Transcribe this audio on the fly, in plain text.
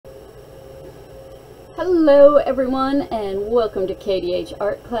Hello everyone and welcome to Kdh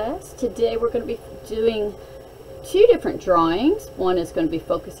Art Class. Today we're going to be doing two different drawings. One is going to be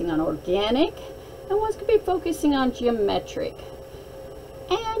focusing on organic and one's going to be focusing on geometric.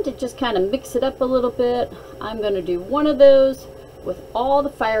 And to just kind of mix it up a little bit, I'm going to do one of those with all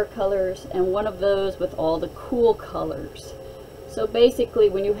the fire colors and one of those with all the cool colors. So basically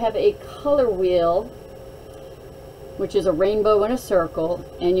when you have a color wheel, which is a rainbow in a circle,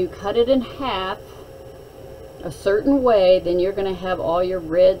 and you cut it in half a certain way, then you're going to have all your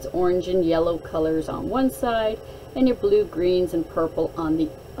reds, orange, and yellow colors on one side and your blue, greens, and purple on the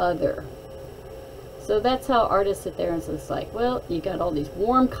other. So that's how artists sit there and so it's like, well, you got all these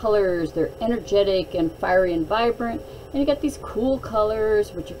warm colors, they're energetic and fiery and vibrant, and you got these cool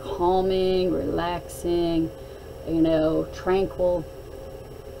colors which are calming, relaxing, you know, tranquil,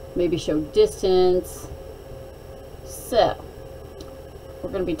 maybe show distance. So we're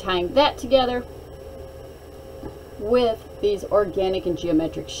going to be tying that together with these organic and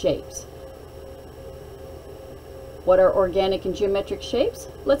geometric shapes. What are organic and geometric shapes?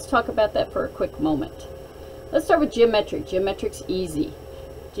 Let's talk about that for a quick moment. Let's start with geometric. Geometric's easy.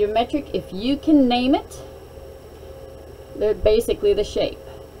 Geometric, if you can name it, they're basically the shape.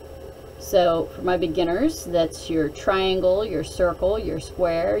 So for my beginners, that's your triangle, your circle, your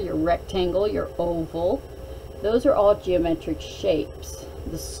square, your rectangle, your oval. Those are all geometric shapes.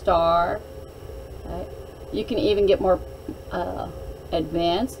 The star, right? You can even get more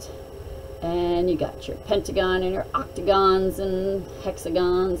advanced, and you got your pentagon and your octagons and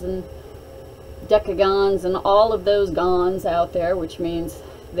hexagons and decagons and all of those gons out there, which means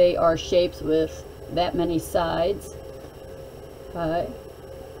they are shapes with that many sides. So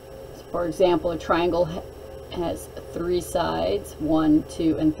for example, a triangle has 3 sides, 1,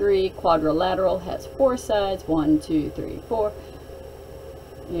 2, and 3. Quadrilateral has 4 sides, 1, 2, 3, 4.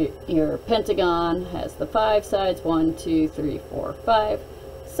 Your pentagon has the 5 sides, 1, 2, 3, 4, 5,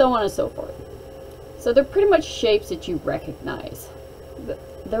 so on and so forth. So they're pretty much shapes that you recognize.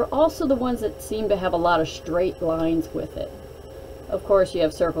 They're also the ones that seem to have a lot of straight lines with it. Of course, you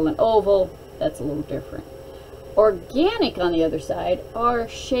have circle and oval. That's a little different. Organic, on the other side, are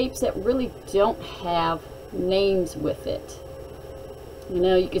shapes that really don't have names with it. You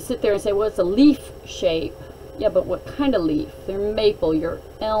know, you can sit there and say, well, it's a leaf shape. Yeah, but what kind of leaf? Your maple, your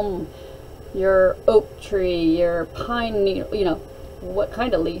elm, your oak tree, your pine needle, you know, what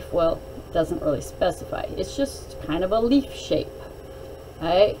kind of leaf? Well, it doesn't really specify. It's just kind of a leaf shape.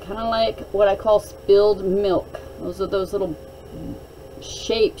 Right? Kind of like what I call spilled milk. Those are those little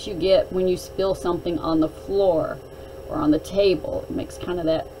shapes you get when you spill something on the floor or on the table. It makes kind of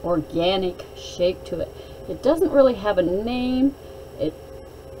that organic shape to it. It doesn't really have a name.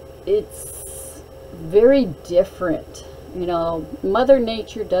 It's very different. You know, Mother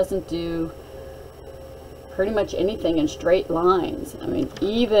Nature doesn't do pretty much anything in straight lines. I mean,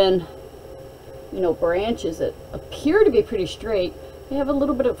 even, you know, branches that appear to be pretty straight, they have a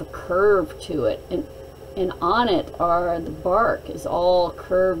little bit of a curve to it, and on it are the bark is all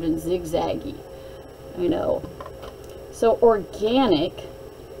curved and zigzaggy, you know. So organic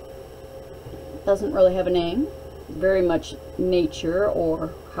doesn't really have a name, very much nature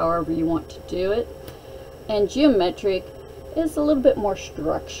or however you want to do it. And geometric is a little bit more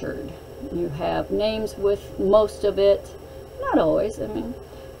structured. You have names with most of it, not always. I mean,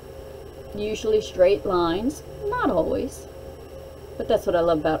 usually straight lines, not always. But that's what I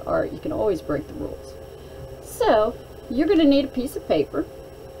love about art. You can always break the rules. So you're going to need a piece of paper,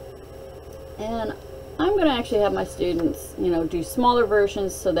 and I'm going to actually have my students, you know, do smaller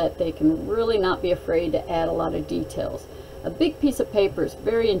versions so that they can really not be afraid to add a lot of details. A big piece of paper is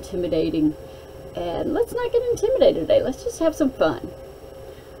very intimidating, and let's not get intimidated today. Let's just have some fun.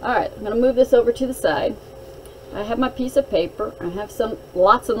 Alright, I'm going to move this over to the side. I have my piece of paper. I have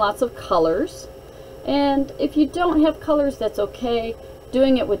lots and lots of colors, and if you don't have colors, that's okay.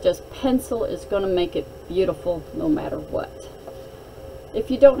 Doing it with just pencil is going to make it beautiful no matter what.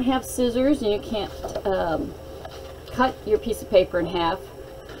 If you don't have scissors and you can't cut your piece of paper in half,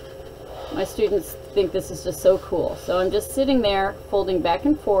 my students think this is just so cool. So I'm just sitting there folding back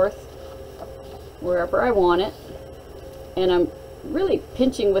and forth wherever I want it, and I'm really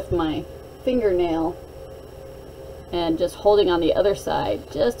pinching with my fingernail and just holding on the other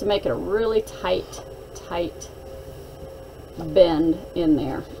side just to make it a really tight bend in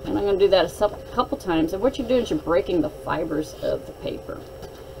there. And I'm going to do that a couple times, and what you're doing is you're breaking the fibers of the paper.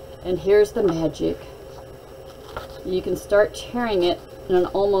 And here's the magic. You can start tearing it in an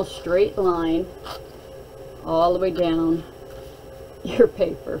almost straight line all the way down your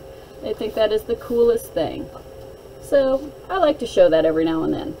paper. They think that is the coolest thing. So I like to show that every now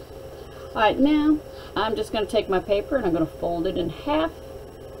and then. Alright, now I'm just going to take my paper and I'm going to fold it in half.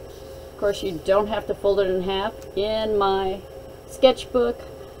 Of course, you don't have to fold it in half. In my sketchbook,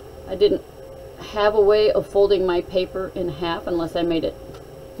 I didn't have a way of folding my paper in half unless I made it,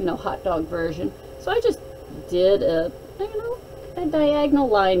 you know, hot dog version. So I just did a, you know, a diagonal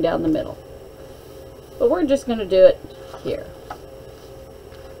line down the middle. But we're just going to do it here.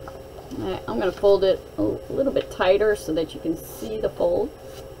 Alright, I'm going to fold it a little bit tighter so that you can see the fold.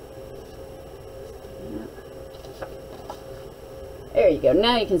 There you go.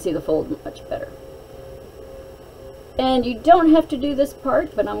 Now you can see the fold much better. And you don't have to do this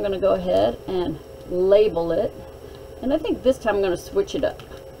part, but I'm going to go ahead and label it. And I think this time I'm going to switch it up.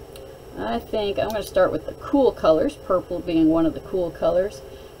 I think I'm going to start with the cool colors, purple being one of the cool colors.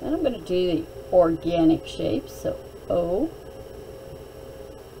 And I'm going to do the organic shapes. So O,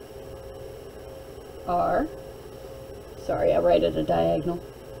 R, sorry, I write at a diagonal,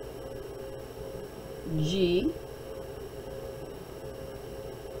 G,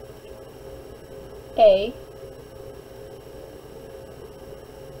 A,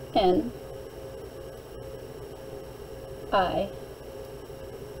 N, I,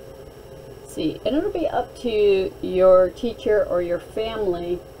 C. And it'll be up to your teacher or your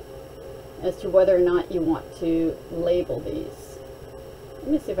family as to whether or not you want to label these.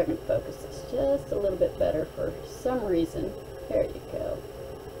 Let me see if I can focus this just a little bit better for some reason. There you go.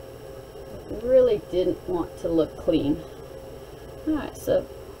 I really didn't want to look clean. Alright, so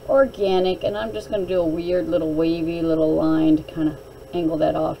organic, and I'm just going to do a weird little wavy little line to kind of angle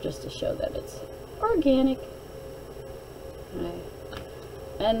that off just to show that it's organic. Alright.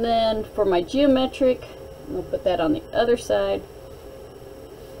 And then for my geometric, I'm going to put that on the other side.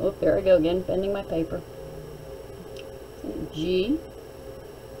 Oh, there I go again, bending my paper. G.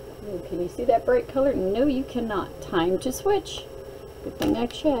 Ooh, can you see that bright color? No, you cannot. Time to switch. Good thing I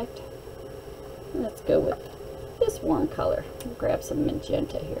checked. Let's go with this warm color. We'll grab some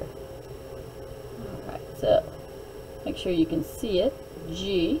magenta here. Alright, so make sure you can see it.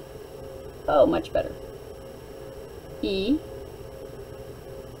 G. Oh, much better. E.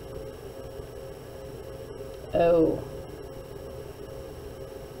 O.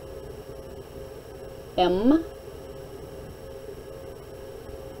 M.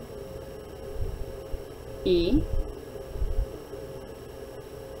 E.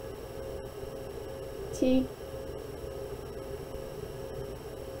 T.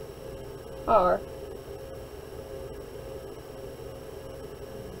 R.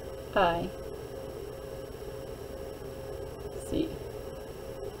 I. C.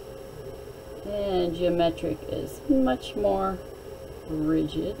 And geometric is much more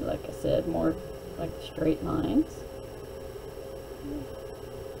rigid, like I said, more like straight lines.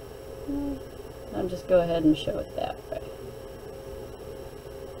 I'll just go ahead and show it that way.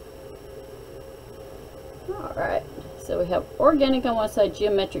 Alright, so we have organic on one side,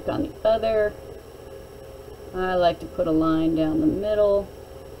 geometric on the other. I like to put a line down the middle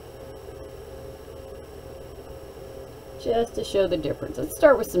just to show the difference. Let's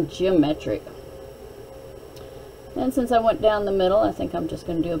start with some geometric. And since I went down the middle, I think I'm just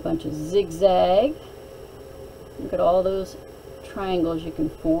going to do a bunch of zigzag. Look at all those triangles you can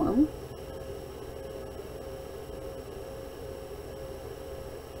form.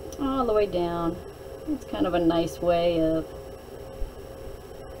 All the way down. It's kind of a nice way of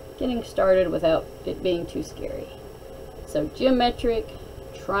getting started without it being too scary. So geometric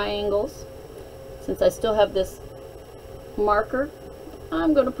triangles. Since I still have this marker,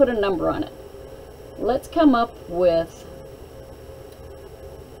 I'm going to put a number on it. Let's come up with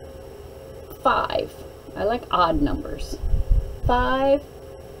 5. I like odd numbers. 5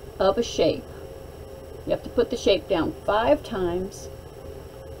 of a shape. You have to put the shape down 5 times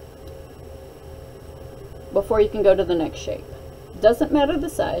before you can go to the next shape. Doesn't matter the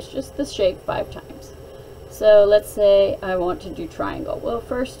size, just the shape 5 times. So let's say I want to do triangle. Well,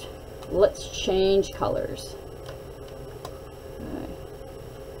 first let's change colors. Okay.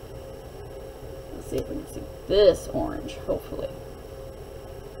 Let's see if we can see this orange, hopefully.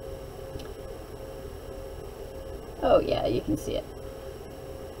 Oh yeah, you can see it.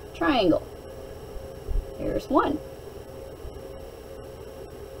 Triangle. Here's 1.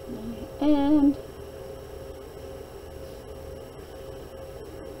 And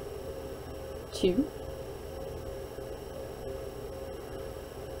 2.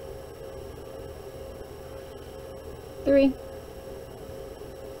 3.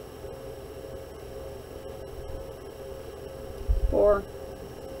 4.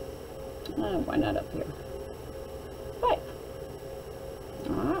 Why not up here? 5.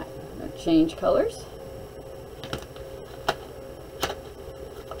 Alright, now change colors.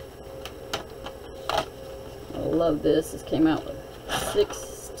 love this. This came out with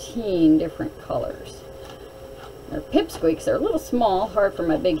 16 different colors. They're pipsqueaks. They're a little small, hard for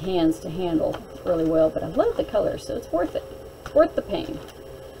my big hands to handle really well, but I love the colors, so it's worth it. It's worth the pain.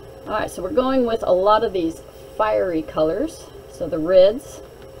 Alright, so we're going with a lot of these fiery colors. So the reds,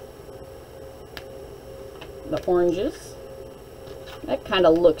 the oranges. That kind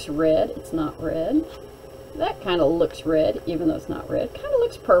of looks red. It's not red. That kind of looks red, even though it's not red. Kind of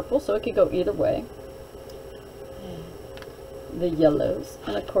looks purple, so it could go either way. The yellows.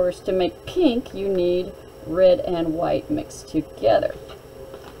 And of course, to make pink, you need red and white mixed together.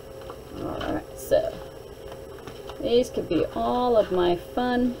 Alright, so these could be all of my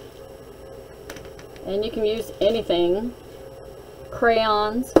fun. And you can use anything.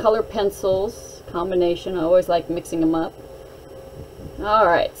 Crayons, color pencils, combination. I always like mixing them up.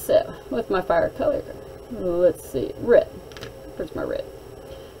 Alright, so with my fire color, let's see, red. Where's my red?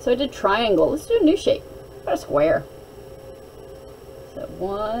 So I did triangle. Let's do a new shape. How about a square? So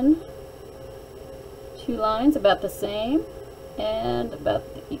 1, 2 lines about the same and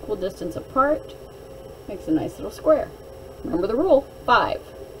about the equal distance apart. Makes a nice little square. Remember the rule, 5.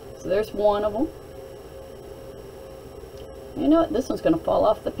 So there's one of them. You know what? This one's going to fall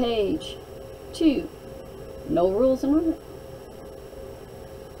off the page. 2. No rules in it.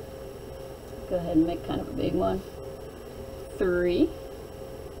 Go ahead and make kind of a big one. 3.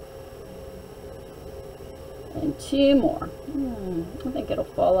 And 2 more. I think it'll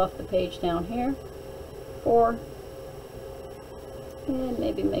fall off the page down here. 4. And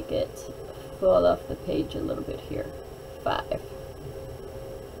maybe make it fall off the page a little bit here. 5.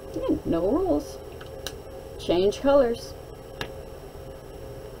 And no rules. Change colors.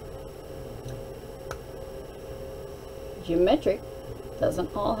 Geometric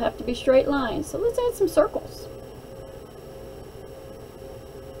doesn't all have to be straight lines, so let's add some circles.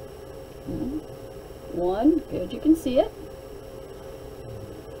 1, good, you can see it.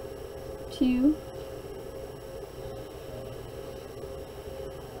 2,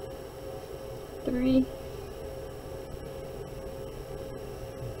 3,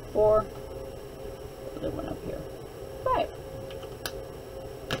 4, the one up here, 5.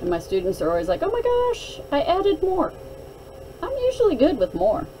 And my students are always like, oh my gosh, I added more. I'm usually good with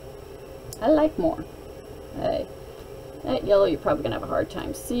more. I like more. Hey, that yellow you're probably going to have a hard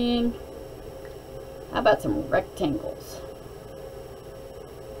time seeing. How about some rectangles?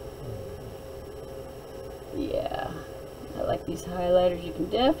 Yeah, I like these highlighters. You can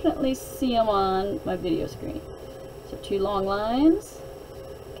definitely see them on my video screen. So 2 long lines,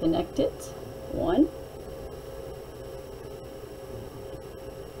 connect it. 1.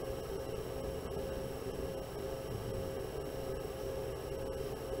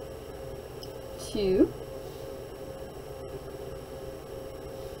 2.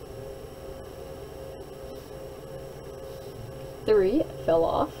 3. It fell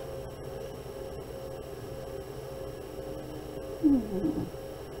off.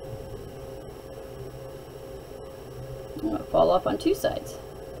 It'll fall off on 2 sides.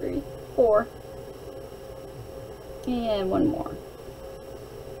 3, 4, and 1 more.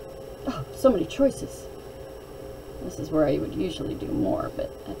 Oh, so many choices. This is where I would usually do more,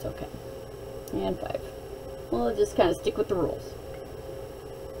 but that's okay. And 5. We'll just kind of stick with the rules.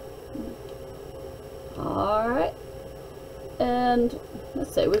 Alright. And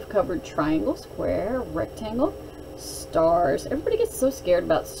let's say we've covered triangle, square, rectangle, stars. Everybody gets so scared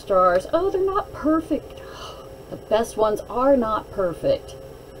about stars. Oh, they're not perfect. The best ones are not perfect.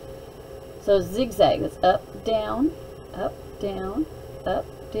 So zigzag, that's up, down, up, down, up,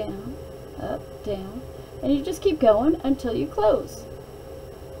 down, up, down. And you just keep going until you close.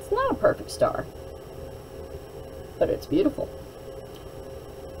 It's not a perfect star, but it's beautiful.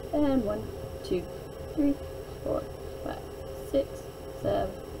 And 1, 2, 3, 4, 5, 6, 7.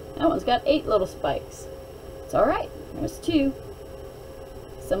 That one's got 8 little spikes. It's alright. There's 2.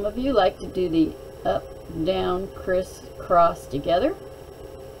 Some of you like to do the up, down, crisscross together.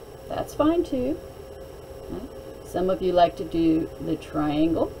 That's fine too. Some of you like to do the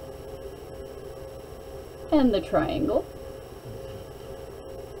triangle and the triangle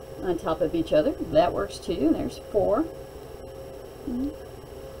on top of each other. That works too. There's 4.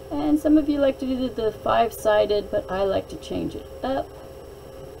 And some of you like to do the 5-sided, but I like to change it up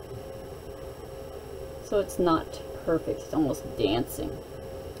so it's not perfect. It's almost dancing.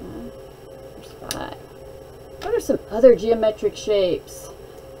 There's 5. What are some other geometric shapes?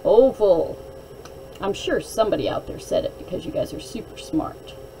 Oval. I'm sure somebody out there said it because you guys are super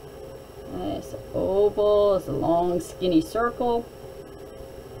smart. So oval is a long skinny circle.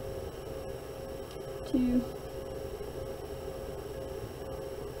 2,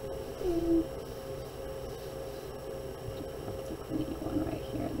 3,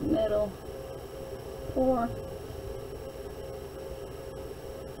 4,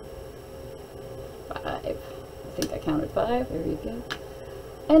 5. I think I counted 5. There you go.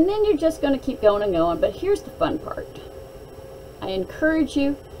 And then you're just going to keep going and going. But here's the fun part. I encourage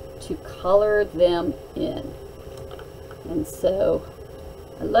you to color them in. And so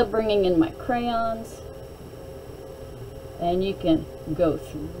I love bringing in my crayons. And you can go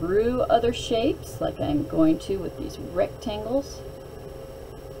through other shapes like I'm going to with these rectangles.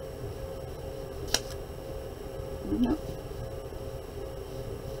 No.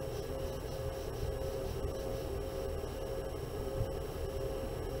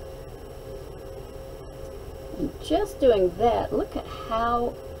 And just doing that, look at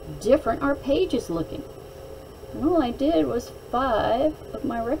how different our page is looking. And all I did was 5 of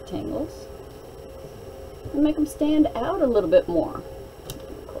my rectangles and make them stand out a little bit more.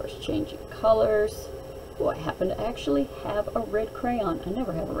 Of course, changing colors. Oh, I happen to actually have a red crayon. I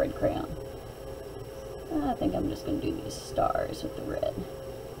never have a red crayon. I think I'm just going to do these stars with the red.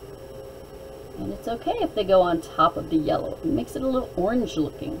 And it's okay if they go on top of the yellow. It makes it a little orange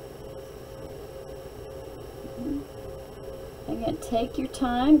looking. Again, take your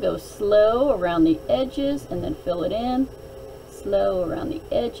time, go slow around the edges and then fill it in. Slow around the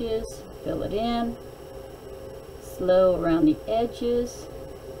edges, fill it in. Slow around the edges,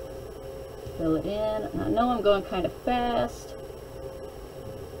 fill it in. And I know I'm going kind of fast.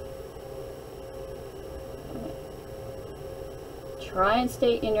 Try and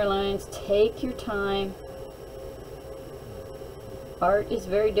stay in your lines. Take your time. Art is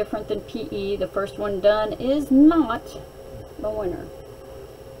very different than PE. The first one done is not the winner.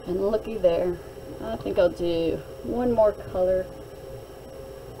 And looky there. I think I'll do one more color.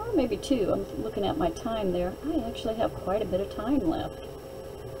 Or maybe 2. I'm looking at my time there. I actually have quite a bit of time left.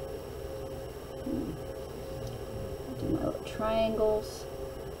 Do my little triangles.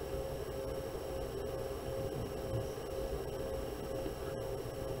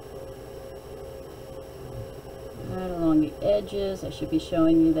 Right along the edges. I should be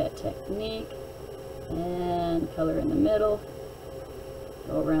showing you that technique. And color in the middle.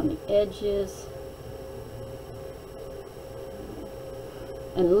 Go around the edges.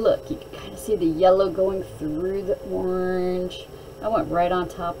 And look, you can kind of see the yellow going through the orange. I went right on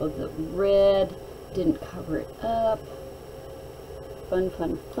top of the red. Didn't cover it up. Fun,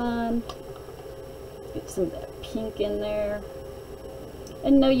 fun, fun. Get some of that pink in there.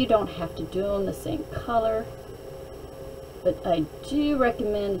 And no, you don't have to do them the same color. But I do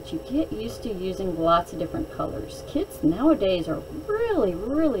recommend that you get used to using lots of different colors. Kids nowadays are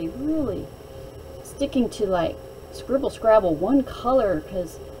really sticking to like scribble scrabble one color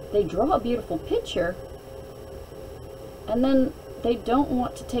because they draw a beautiful picture and then they don't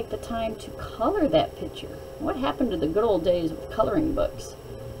want to take the time to color that picture. What happened to the good old days with coloring books?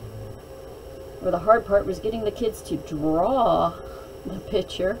 Where the hard part was getting the kids to draw the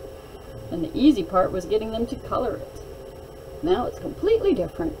picture and the easy part was getting them to color it. Now it's completely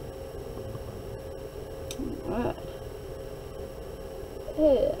different. Alright.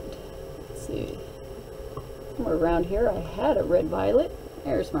 And let's see. Somewhere around here I had a red violet.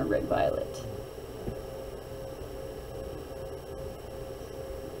 There's my red violet.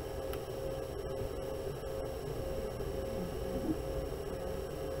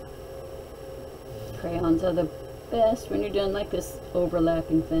 Crayons are the best when you're doing like this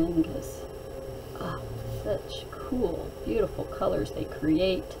overlapping thing because such cool, beautiful colors they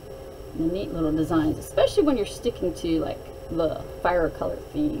create and the neat little designs, especially when you're sticking to like the fire color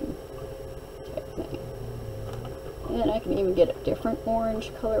theme type thing. And I can even get a different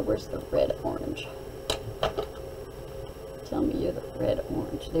orange color. Where's the red orange? Tell me you're the red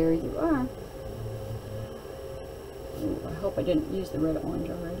orange. There you are. Ooh, I hope I didn't use the red orange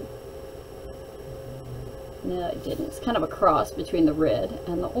already. No, I didn't. It's kind of a cross between the red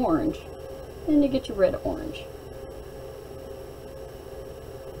and the orange. And you get your red orange.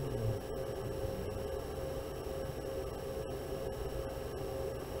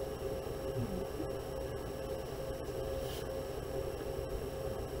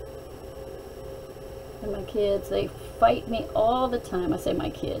 And my kids, they fight me all the time. I say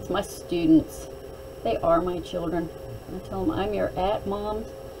my kids, my students, they are my children. I tell them I'm your mom.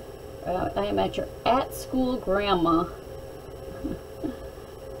 I am at your school grandma.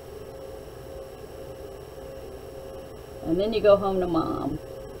 And then you go home to mom.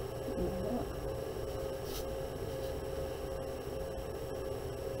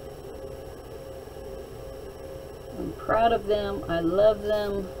 I'm proud of them. I love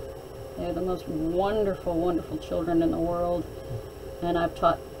them. They're the most wonderful, wonderful children in the world. And I've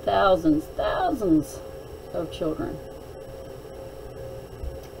taught thousands of children.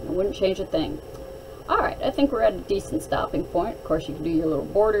 I wouldn't change a thing. Alright, I think we're at a decent stopping point. Of course, you can do your little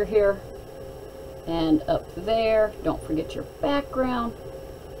border here and up there. Don't forget your background,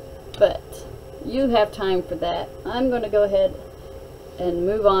 but you have time for that. I'm going to go ahead and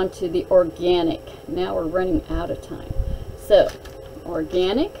move on to the organic. Now we're running out of time. So,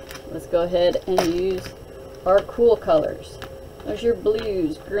 organic, let's go ahead and use our cool colors. There's your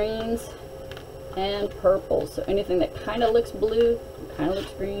blues, greens, and purples. So anything that kind of looks blue, kind of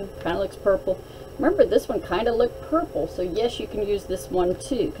looks green, kind of looks purple. Remember, this one kind of looked purple, so yes, you can use this one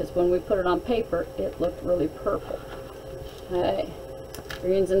too, because when we put it on paper, it looked really purple. Alright,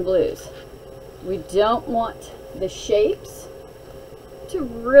 greens and blues. We don't want the shapes to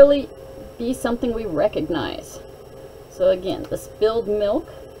really be something we recognize. So again, the spilled milk,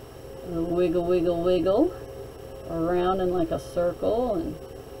 wiggle, wiggle, wiggle around in like a circle,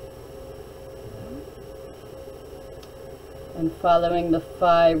 and following the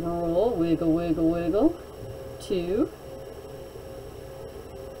 5 rule, wiggle, wiggle, wiggle, 2,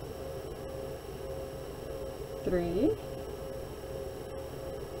 3,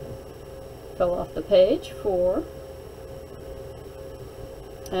 fell off the page, 4,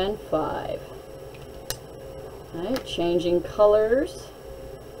 and 5. Alright, changing colors.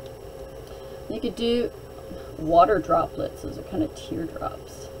 You could do water droplets. Those are kind of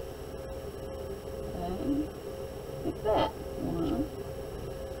teardrops. Okay, like that. 1,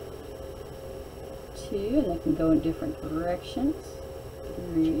 2, and they can go in different directions.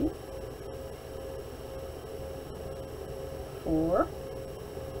 3, 4,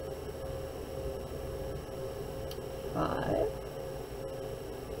 5.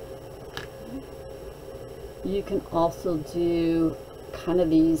 You can also do kind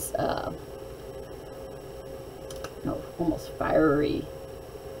of these almost fiery,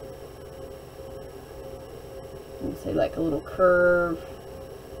 let me say, like a little curve,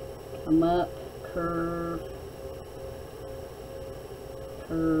 come up, curve,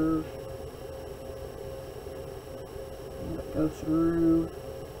 curve, go through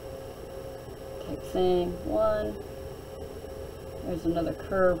type thing. 1, there's another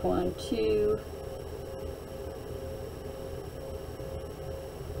curve, 1, 2,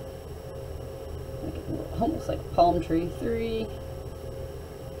 almost like a palm tree, 3,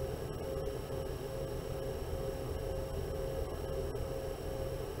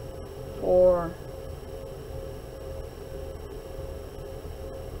 4,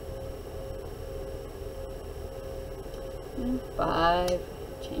 5,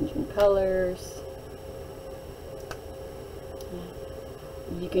 changing colors.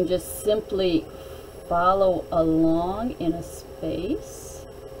 You can just simply follow along in a space.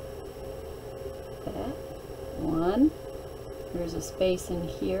 That 1, there's a space in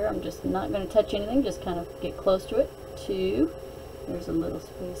here. I'm just not going to touch anything, just kind of get close to it. 2, there's a little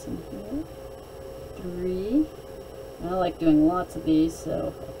space in here. 3, I like doing lots of these,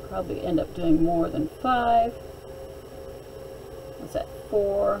 so I'll probably end up doing more than 5. What's that?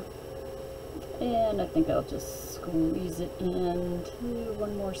 4, and I think I'll just squeeze it in to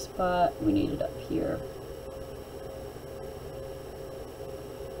one more spot. We need it up here.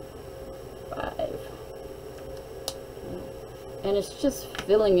 5. And it's just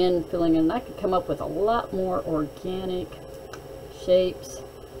filling in. I could come up with a lot more organic shapes.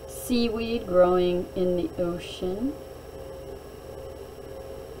 Seaweed growing in the ocean.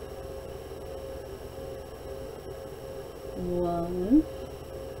 1,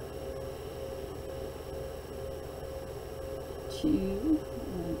 2,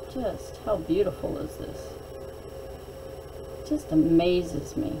 and just how beautiful is this? It just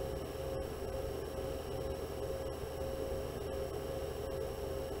amazes me.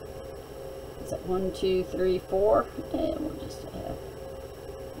 Is that 1, 2, 3, 4? And we'll just have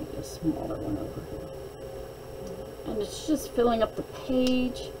maybe a smaller one over here. And it's just filling up the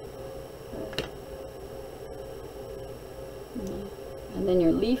page. And then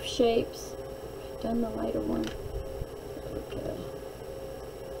your leaf shapes. I've done the lighter one. There we go.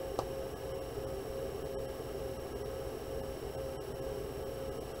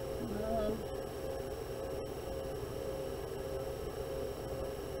 One,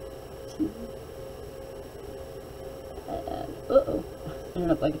 2, and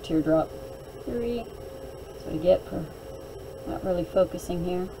ended up like a teardrop. 3. That's what I get for not really focusing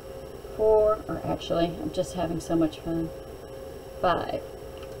here. 4, or actually, I'm just having so much fun. 5.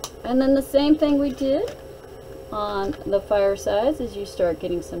 And then the same thing we did on the firesides is you start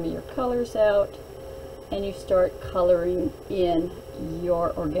getting some of your colors out and you start coloring in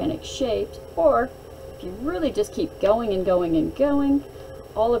your organic shapes, or if you really just keep going and going and going,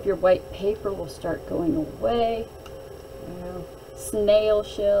 all of your white paper will start going away. You know, snail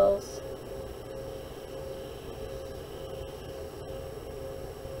shells.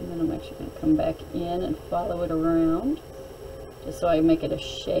 And then I'm actually going to come back in and follow it around, just so I make it a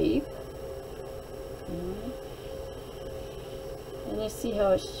shape. And you see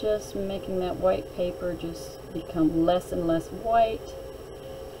how it's just making that white paper just become less and less white.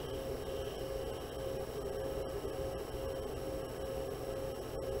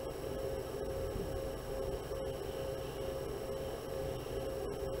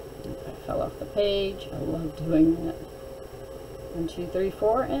 I fell off the page. I love doing that. 1, 2, 3,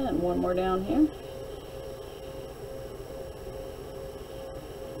 4, and one more down here.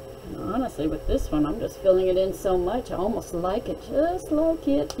 And honestly, with this one, I'm just filling it in so much, I almost like it just like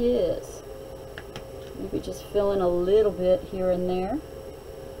it is. Maybe just fill in a little bit here and there.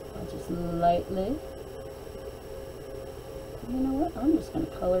 I'll just lightly. You know what? I'm just going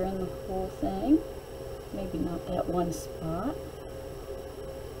to color in the whole thing. Maybe not that one spot.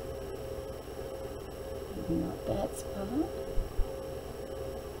 Maybe not that spot.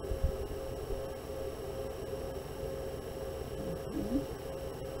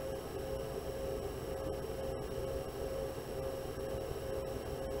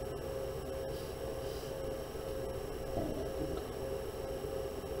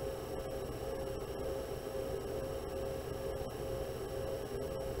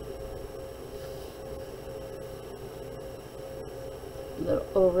 A little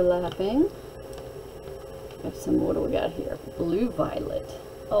overlapping. Have some, what do we got here? Blue violet.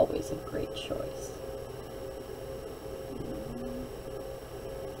 Always a great choice.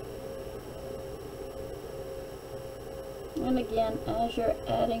 And again, as you're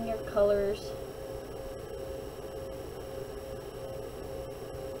adding your colors,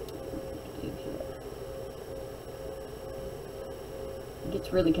 it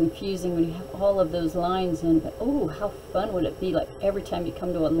gets really confusing when you have all of those lines in, but oh, how fun would it be, like every time you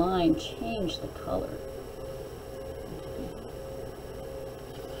come to a line, change the color.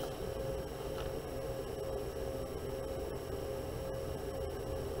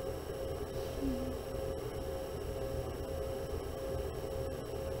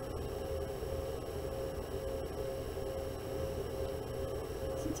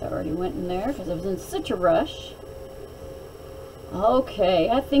 Since I already went in there because I was in such a rush. Okay,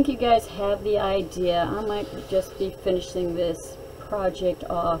 I think you guys have the idea. I might just be finishing this project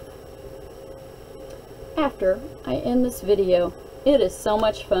off after I end this video. It is so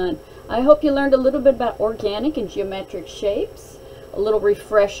much fun. I hope you learned a little bit about organic and geometric shapes, a little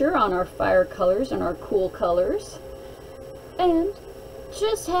refresher on our fire colors and our cool colors, and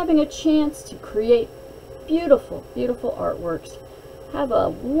just having a chance to create beautiful, beautiful artworks. Have a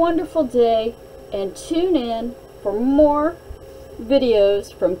wonderful day and tune in for more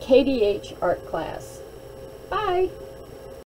videos from Kdh Art Class. Bye!